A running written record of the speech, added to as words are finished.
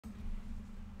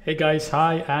Hey guys,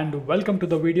 hi and welcome to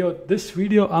the video. This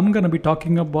video I'm going to be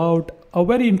talking about a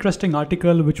very interesting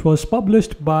article which was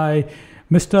published by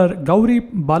Mr. Gowri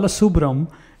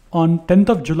Balasubramanian on 10th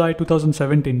of July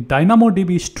 2017,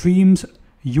 DynamoDB streams,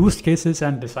 use cases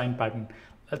and design pattern.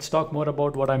 Let's talk more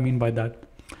about what I mean by that.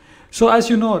 So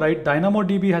as you know, right,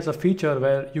 DynamoDB has a feature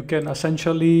where you can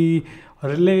essentially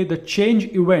relay the change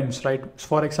events, right?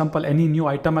 For example, any new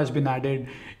item has been added.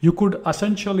 You could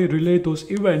essentially relay those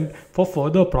events for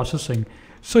further processing.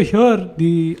 So here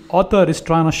the author is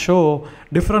trying to show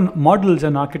different models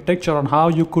and architecture on how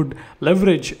you could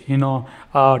leverage,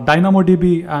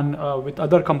 DynamoDB and with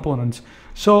other components.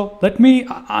 So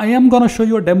I am going to show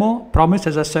you a demo, promise,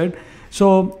 as I said.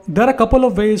 So there are a couple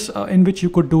of ways in which you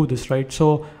could do this, right?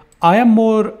 So I am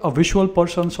more a visual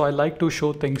person, so I like to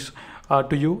show things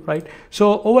to you, right?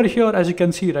 So over here, as you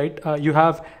can see, right, you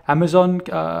have Amazon,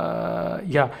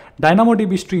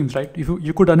 DynamoDB streams, right?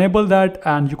 You could enable that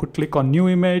and you could click on new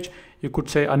image. You could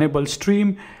say enable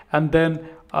stream, and then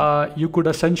you could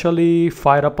essentially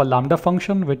fire up a Lambda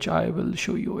function, which I will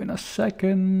show you in a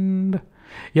second.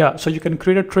 Yeah, so you can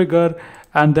create a trigger,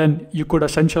 and then you could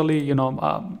essentially,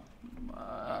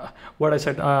 what I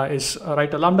said is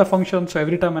write a Lambda function. So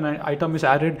every time an item is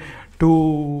added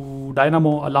to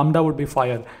Dynamo, a Lambda would be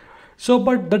fired. So,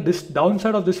 but the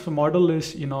downside of this model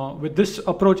is, with this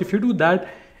approach, if you do that,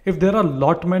 if there are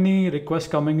many requests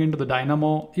coming into the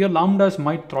Dynamo, your Lambdas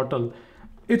might throttle.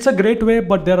 It's a great way,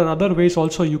 but there are other ways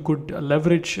also you could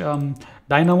leverage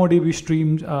DynamoDB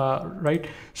streams, right?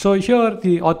 So here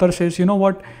the author says, you know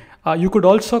what? You could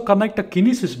also connect a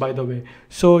Kinesis, by the way.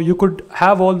 So you could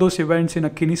have all those events in a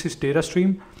Kinesis data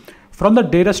stream. From the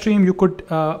data stream, you could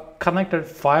connect a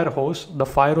Firehose. The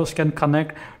Firehose can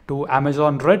connect to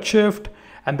Amazon Redshift,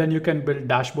 and then you can build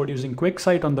dashboard using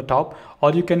QuickSight on the top,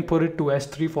 or you can put it to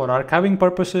S3 for archiving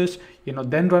purposes,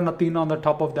 then run Athena on the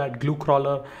top of that glue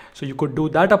crawler. So you could do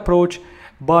that approach.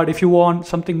 But if you want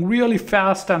something really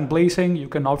fast and blazing, you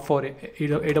can opt for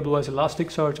either AWS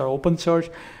Elasticsearch or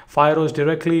OpenSearch. Firehose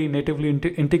directly natively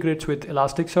integrates with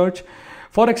Elasticsearch.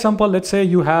 For example, let's say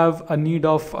you have a need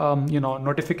of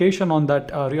notification on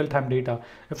that real-time data.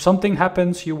 If something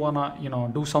happens, you wanna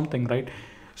do something, right?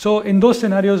 So in those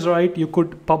scenarios, right, you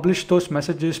could publish those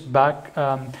messages back.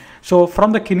 So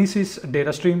from the Kinesis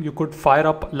data stream, you could fire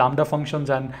up Lambda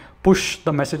functions and push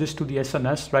the messages to the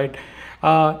SNS, right?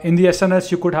 In the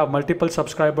SNS, you could have multiple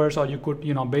subscribers, or you could,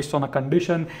 based on a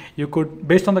condition,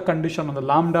 based on the condition on the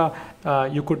Lambda,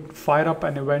 you could fire up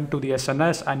an event to the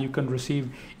SNS and you can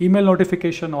receive email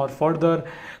notification, or further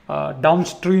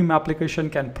downstream application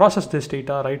can process this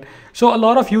data, right? So a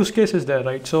lot of use cases there,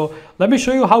 right? So let me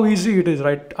show you how easy it is,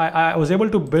 right? I was able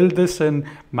to build this in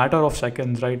matter of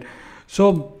seconds, right?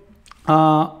 So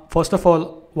first of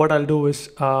all, what I'll do is,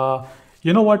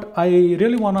 you know what? I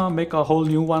really want to make a whole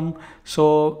new one.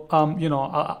 So,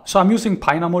 so I'm using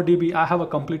DynamoDB. I have a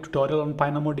complete tutorial on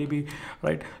DynamoDB,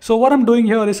 right? So what I'm doing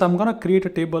here is I'm going to create a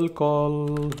table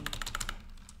called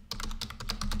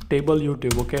table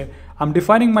YouTube, okay? I'm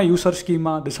defining my user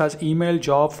schema. This has email,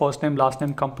 job, first name, last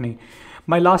name, company.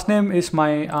 My last name is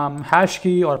my hash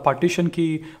key or partition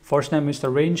key. First name is the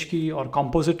range key or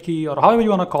composite key, or however you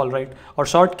want to call, right? Or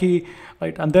sort key,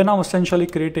 right? And then I'm essentially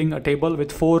creating a table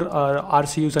with 4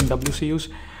 RCUs and WCUs.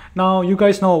 Now you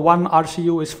guys know one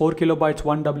RCU is 4 kilobytes,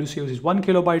 one WCU is 1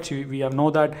 kilobyte. We have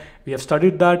know that, we have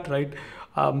studied that, right?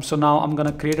 So now I'm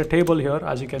gonna create a table here,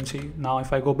 as you can see. Now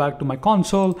if I go back to my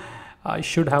console, I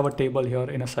should have a table here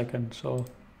in a second. So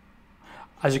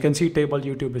as you can see, table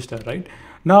YouTube is there, right?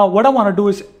 Now what I want to do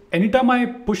is, anytime I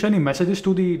push any messages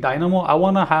to the Dynamo, I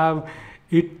want to have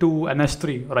it to an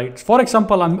S3, right? For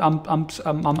example,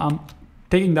 I'm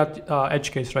taking that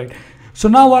edge case, right? So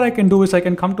now what I can do is I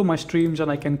can come to my streams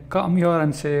and I can come here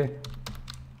and say,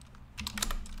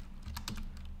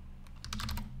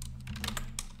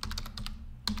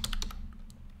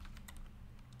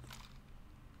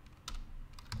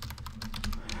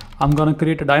 I'm going to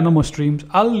create a Dynamo streams.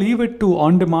 I'll leave it to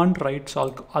on demand, right?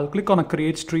 So I'll click on a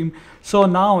create stream. So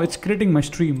now it's creating my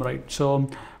stream, right? So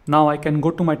now I can go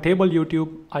to my table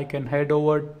YouTube. I can head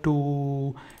over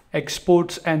to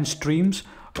exports and streams,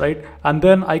 right? And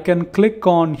then I can click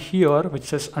on here, which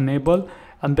says enable,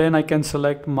 and then I can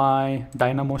select my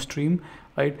Dynamo stream,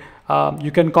 right?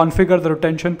 You can configure the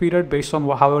retention period based on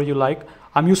however you like.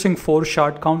 I'm using 4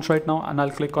 shard counts right now, and I'll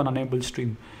click on enable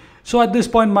stream. So at this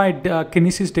point, my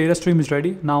Kinesis data stream is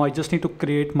ready. Now I just need to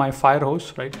create my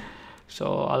Firehose, right?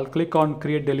 So I'll click on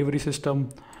create delivery system.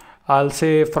 I'll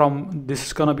say this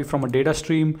is gonna be from a data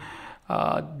stream.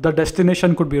 The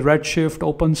destination could be Redshift,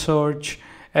 OpenSearch,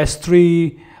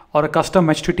 S3, or a custom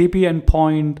HTTP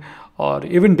endpoint, or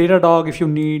even Datadog if you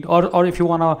need, or if you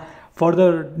want to further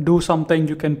do something,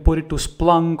 you can put it to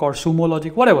Splunk or Sumo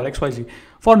Logic, whatever, XYZ.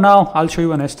 For now, I'll show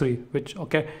you an S3, which,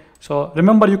 okay. So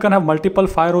remember, you can have multiple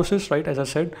Firehoses, right, as I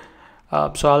said.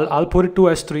 So I'll put it to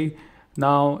S3.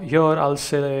 Now here I'll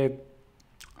say,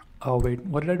 oh wait,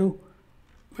 what did I do?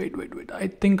 Wait. I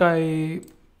think I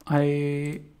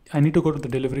need to go to the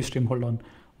delivery stream. Hold on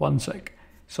one sec.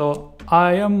 So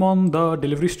I am on the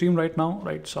delivery stream right now,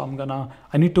 right? So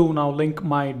I need to now link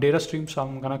my data stream. So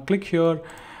I'm gonna click here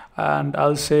and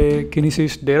I'll say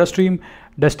Kinesis data stream,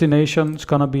 destination is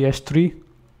gonna be S3.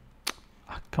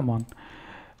 Come on.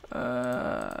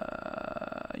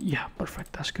 Yeah,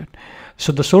 perfect, that's good.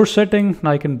 So the source setting,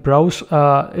 now I can browse,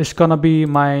 is gonna be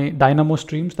my Dynamo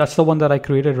streams. That's the one that I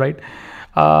created, right?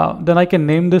 Then I can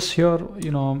name this here,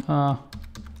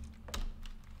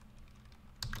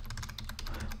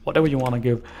 whatever you want to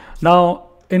give. Now,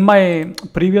 in my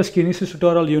previous Kinesis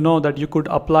tutorial, you know that you could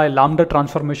apply Lambda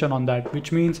transformation on that,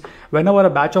 which means whenever a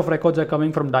batch of records are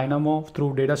coming from Dynamo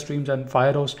through data streams and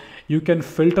Firehose, you can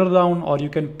filter down or you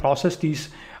can process these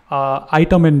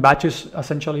item in batches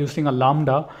essentially using a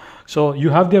Lambda. So you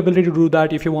have the ability to do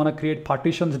that. If you want to create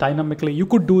partitions dynamically, you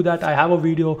could do that. I have a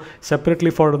video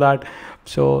separately for that.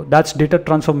 So that's data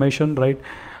transformation, right?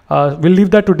 We'll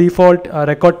leave that to default.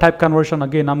 Record type conversion,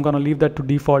 again, I'm going to leave that to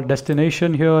default.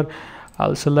 Destination here,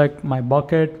 I'll select my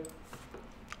bucket,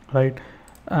 right?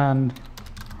 And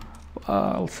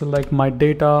I'll select my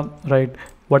data, right?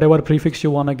 Whatever prefix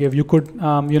you want to give. You could,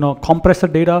 compress the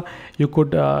data. You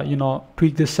could,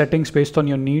 tweak the settings based on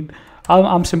your need.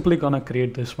 I'm simply going to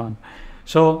create this one.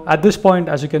 So at this point,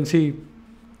 as you can see,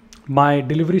 my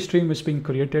delivery stream is being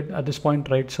created at this point,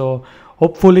 right? So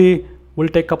hopefully will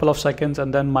take a couple of seconds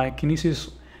and then my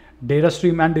Kinesis data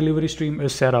stream and delivery stream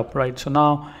is set up, right? So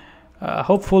now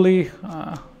hopefully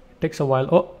it takes a while.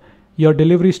 Oh, your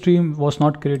delivery stream was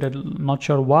not created. Not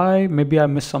sure why. Maybe I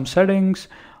missed some settings.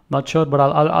 Not sure, but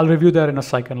I'll review that in a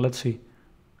second. Let's see.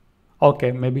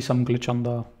 Okay, maybe some glitch on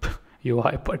the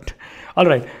UI, but all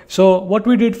right. So what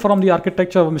we did from the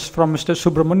architecture from Mr.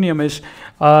 Subramanian is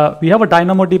we have a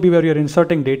DynamoDB where you're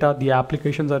inserting data. The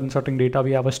applications are inserting data.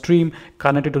 We have a stream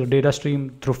connected to the data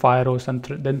stream through Firehose and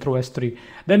then through S3.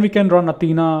 Then we can run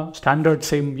Athena standard,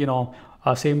 same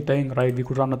same thing, right? We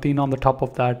could run Athena on the top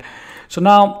of that. So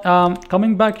now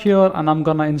coming back here, and I'm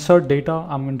gonna insert data.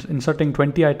 I'm inserting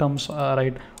 20 items,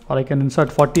 right? Or I can insert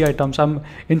 40 items. I'm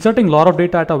inserting a lot of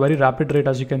data at a very rapid rate.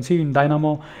 As you can see in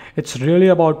Dynamo, it's really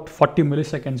about 40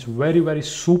 milliseconds, very, very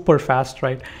super fast,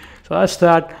 right? So that's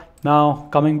that. Now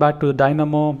coming back to the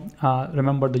Dynamo,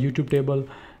 remember the YouTube table,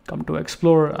 come to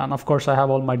explore. And of course I have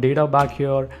all my data back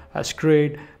here. That's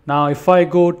great. Now if I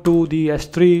go to the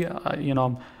S3,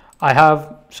 I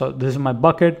have, so this is my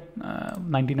bucket,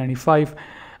 1995.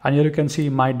 And here you can see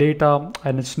my data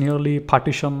and it's nearly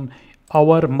partition,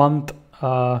 hour, month,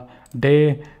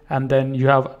 day, and then you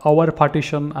have our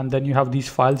partition, and then you have these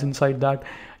files inside that.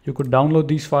 You could download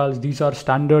these files. These are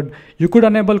standard. You could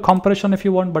enable compression if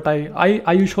you want, but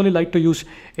I usually like to use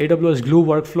AWS Glue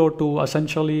workflow to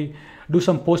essentially do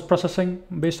some post-processing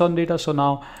based on data. So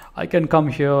now I can come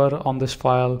here on this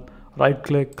file, right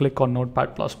click, click on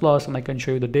Notepad++, and I can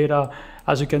show you the data.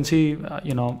 As you can see,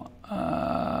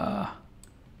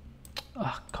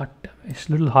 God, it's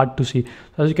a little hard to see.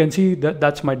 As you can see,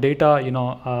 that's my data,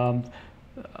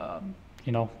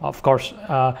 of course.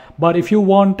 But if you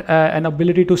want an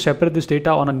ability to separate this data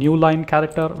on a new line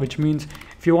character, which means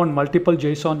if you want multiple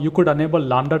JSON, you could enable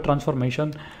Lambda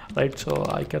transformation, right? So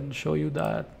I can show you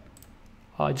that.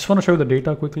 I just want to show you the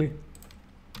data quickly.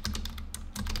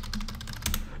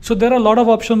 So there are a lot of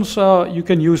options you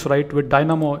can use, right, with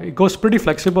Dynamo. It goes pretty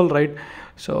flexible, right?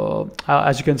 So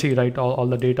as you can see, right, all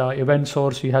the data, event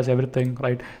source, he has everything,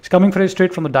 right? It's coming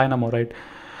straight from the Dynamo, right?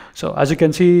 So as you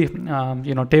can see,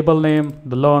 table name,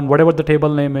 the learn, whatever the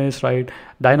table name is, right?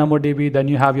 DynamoDB, then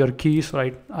you have your keys,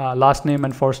 right? Last name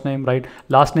and first name, right?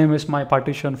 Last name is my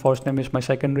partition, first name is my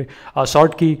secondary,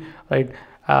 sort key, right?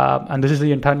 And this is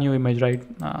the entire new image, right?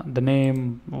 The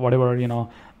name, whatever,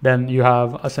 then you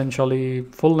have essentially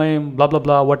full name, blah, blah,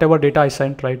 blah, whatever data I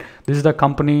sent, right? This is the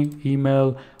company,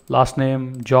 email, last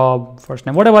name, job, first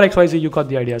name, whatever XYZ, you got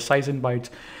the idea, size in bytes.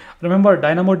 Remember,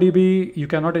 DynamoDB, you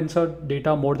cannot insert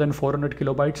data more than 400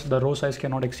 kilobytes. The row size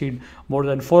cannot exceed more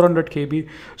than 400 KB.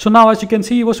 So now, as you can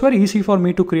see, it was very easy for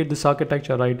me to create this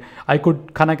architecture, right? I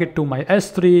could connect it to my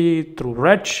S3 through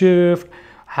Redshift,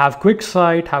 have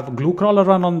QuickSight, have glue crawler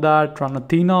run on that, run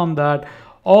Athena on that,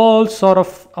 all sort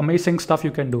of amazing stuff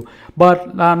you can do.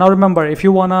 But now remember, if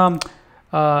you wanna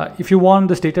if you want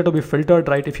this data to be filtered,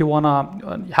 right? If you want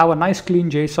to have a nice clean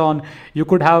JSON, you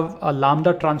could have a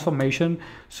Lambda transformation.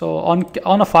 So on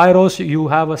a Firehose, you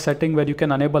have a setting where you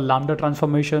can enable Lambda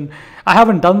transformation. I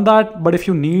haven't done that, but if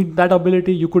you need that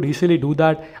ability, you could easily do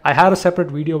that. I had a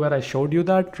separate video where I showed you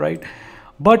that, right?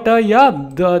 But yeah,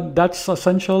 that's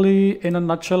essentially in a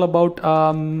nutshell about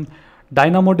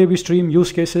DynamoDB stream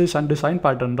use cases and design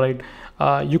pattern, right?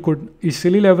 You could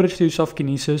easily leverage the use of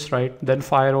Kinesis, right? Then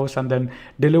Firehose, and then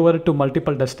deliver it to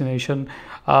multiple destination.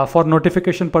 For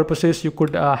notification purposes, you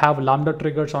could have Lambda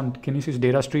triggers on Kinesis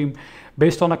data stream.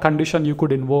 Based on a condition, you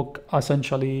could invoke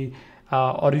essentially,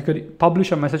 or you could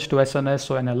publish a message to SNS,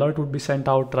 so an alert would be sent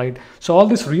out, right? So all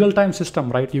this real-time system,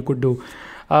 right, you could do.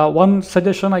 One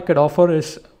suggestion I could offer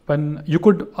is when you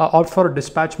could opt for a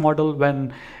dispatch model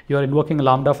when you're invoking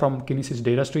Lambda from Kinesis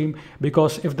data stream,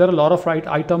 because if there are a lot of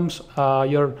items,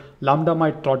 your Lambda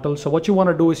might throttle. So what you want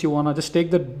to do is you want to just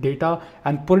take the data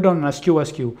and put it on an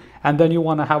SQS queue, and then you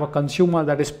want to have a consumer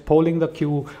that is polling the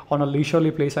queue on a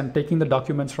leisurely place and taking the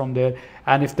documents from there.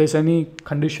 And if there's any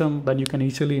condition, then you can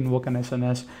easily invoke an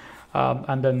SNS,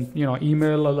 and then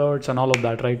email alerts and all of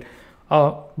that, right?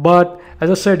 But as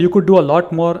I said, you could do a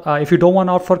lot more. If you don't want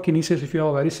to opt for Kinesis, if you have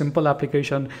a very simple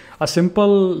application, a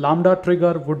simple Lambda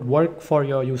trigger would work for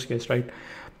your use case, right?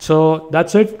 So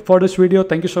that's it for this video.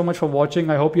 Thank you so much for watching.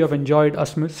 I hope you have enjoyed a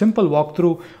simple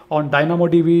walkthrough on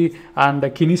DynamoDB and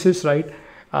Kinesis, right?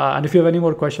 And if you have any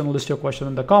more questions, list your question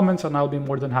in the comments and I'll be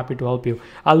more than happy to help you.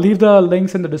 I'll leave the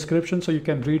links in the description so you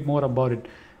can read more about it.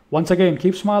 Once again,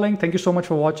 keep smiling. Thank you so much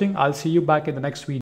for watching. I'll see you back in the next video.